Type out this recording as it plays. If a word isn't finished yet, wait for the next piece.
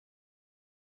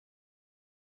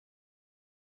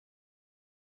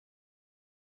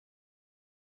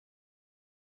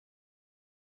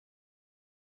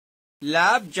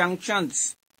Lab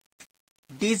Junctions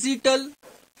Digital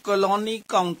Colony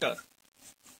Counter.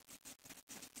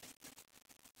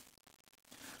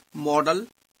 Model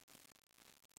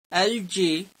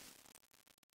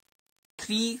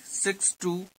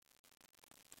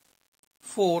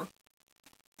LJ3624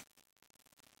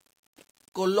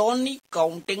 Colony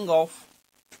Counting of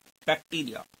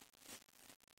Bacteria.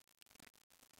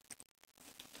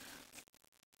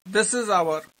 This is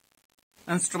our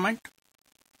instrument.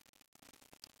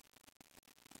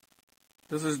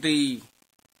 This is the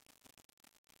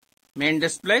main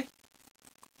display.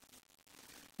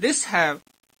 This have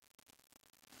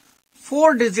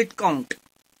 4-digit count.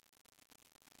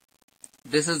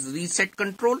 This is reset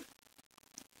control.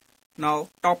 Now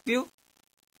top view.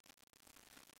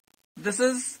 This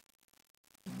is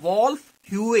Wolf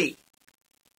Huey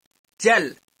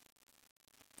gel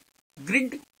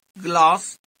grid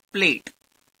glass plate.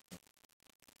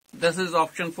 This is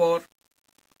option for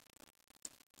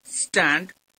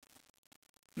stand,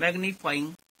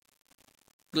 magnifying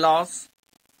glass,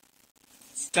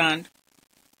 stand,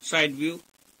 side view,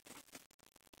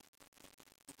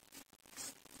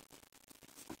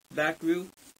 back view.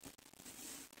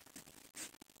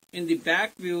 In the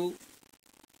back view,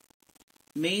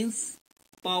 mains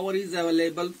power is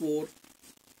available for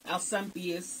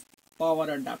SMPS power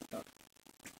adapter.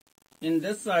 In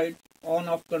this side,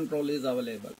 on-off control is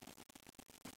available.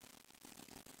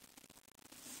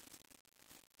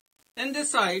 In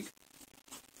this side,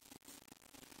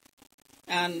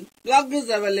 and plug is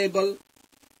available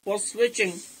for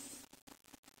switching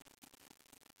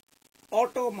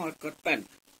auto marker pen.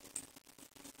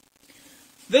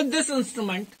 With this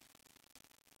instrument,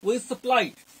 we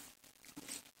supplied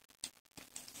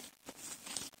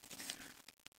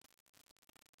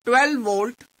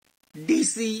 12-volt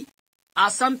DC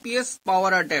SMPS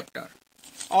power adapter,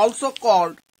 also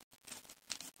called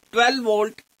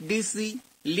 12-volt DC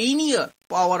linear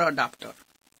power adapter.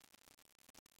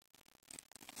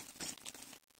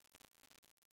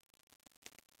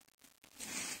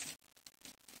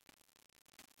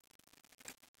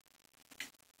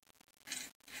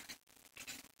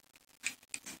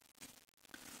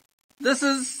 This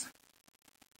is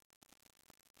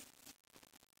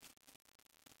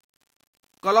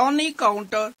colony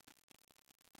counter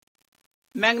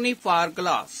magnifier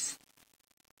glass.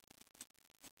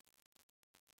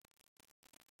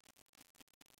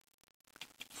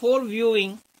 For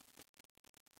viewing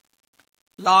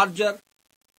larger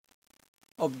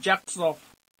objects of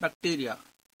bacteria.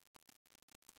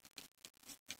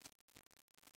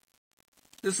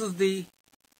 This is the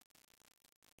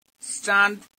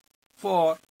stand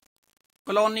for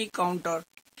colony counter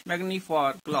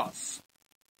magnifier glass.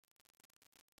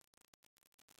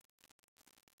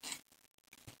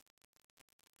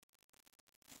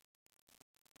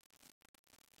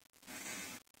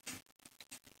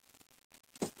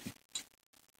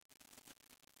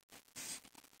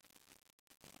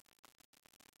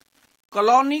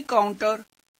 Colony counter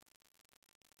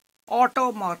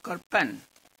auto marker pen.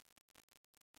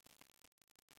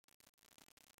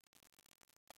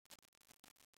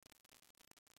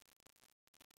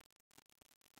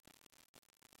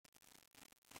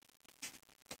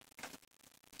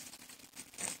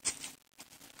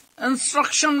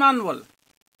 Instruction manual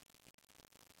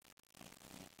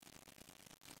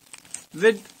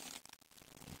with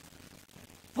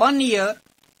 1-year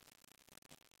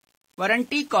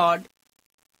warranty card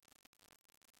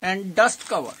and dust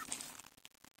cover.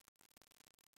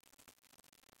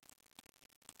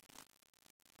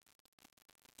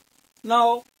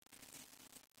 Now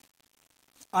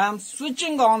I am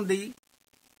switching on the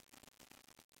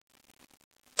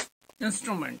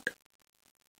instrument.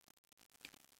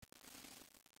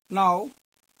 Now,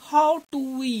 how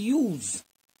do we use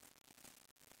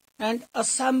and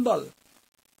assemble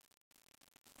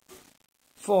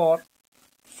for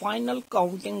final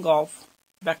counting of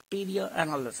bacteria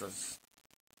analysis?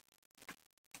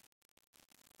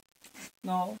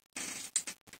 Now,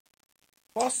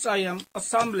 first I am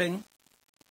assembling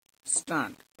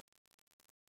stand.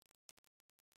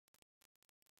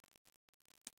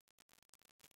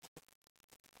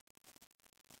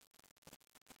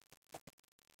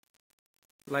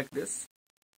 Like this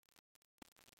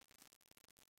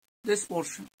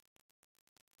portion.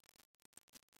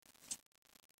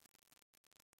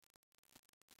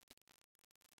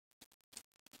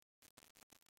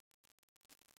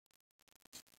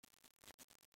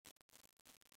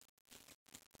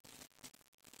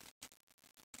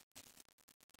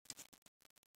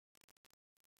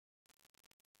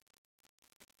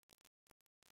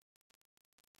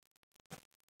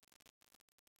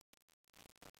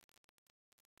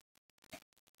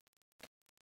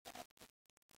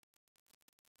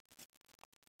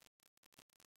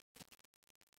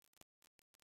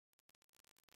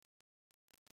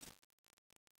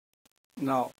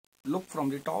 Now look from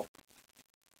the top.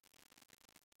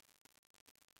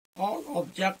 All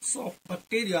objects of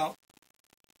bacteria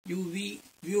UV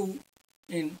view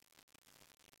in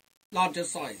larger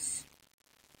size.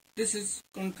 This is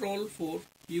control for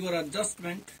your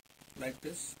adjustment like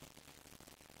this.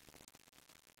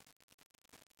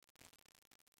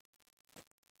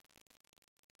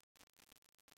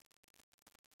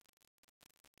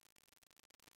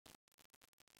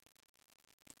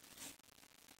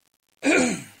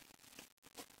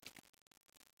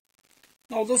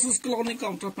 Now this is colony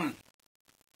counter pan.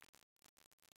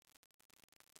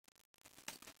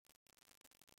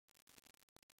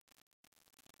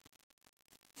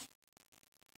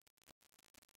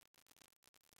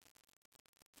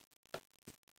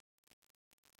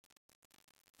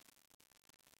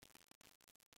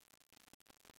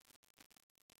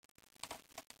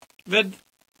 With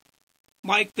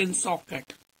mic pin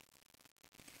socket.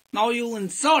 Now you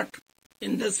insert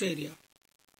in this area.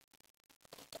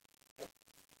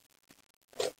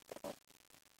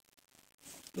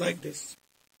 Like this.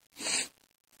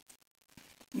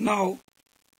 Now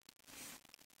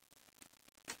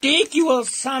take your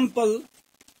sample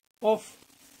of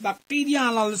bacteria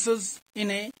analysis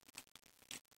in a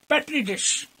Petri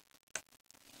dish.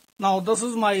 Now this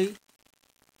is my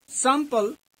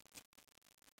sample.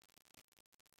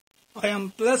 I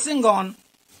am placing on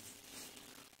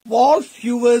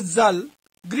Wolf-Huber-Zell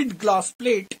grid glass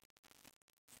plate.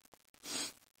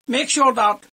 Make sure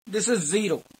that this is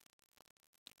 0.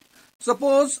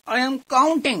 Suppose I am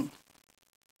counting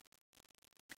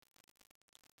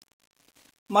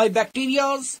my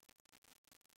bacteria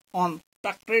on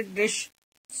Petri dish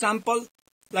sample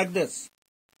like this.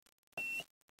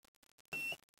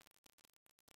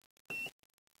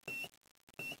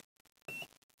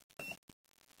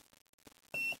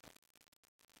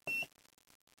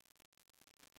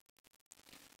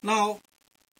 Now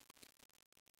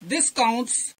this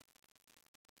counts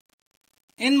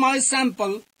in my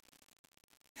sample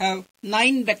have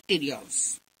 9 bacteria.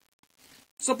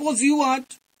 Suppose you want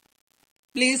to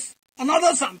place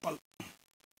another sample.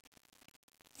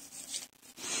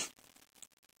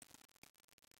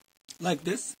 Like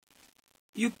this.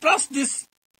 You press this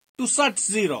to set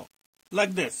 0.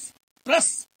 Like this.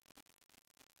 Press.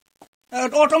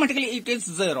 Automatically it is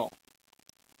 0.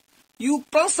 You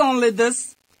press only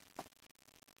this.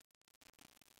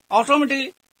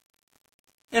 Automatically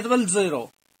it will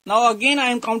 0. Now again I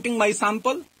am counting my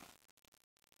sample.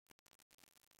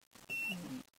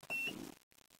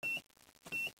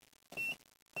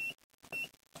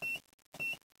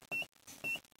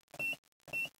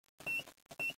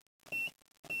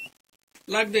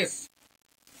 Like this.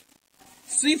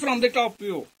 See from the top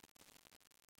view.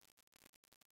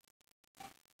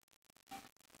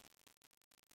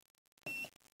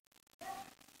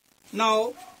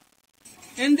 Now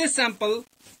in this sample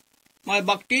my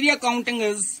bacteria counting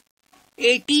is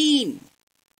 18.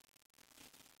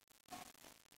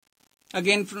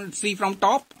 Again see from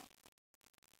top.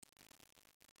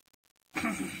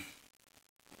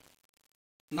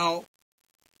 Now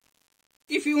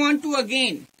if you want to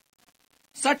again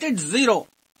set it 0,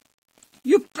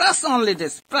 you press only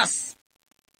this, press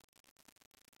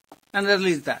and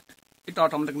release that. It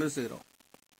automatically 0.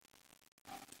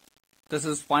 This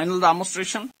is final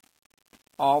demonstration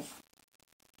of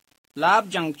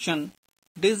lab junction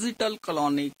digital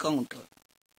colony counter.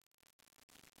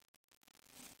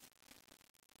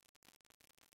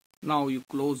 Now you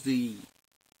close the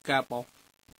cap of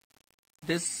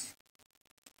this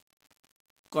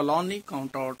colony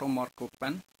counter auto marker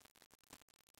pen.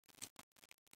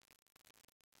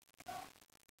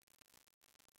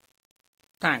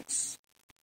 Thanks.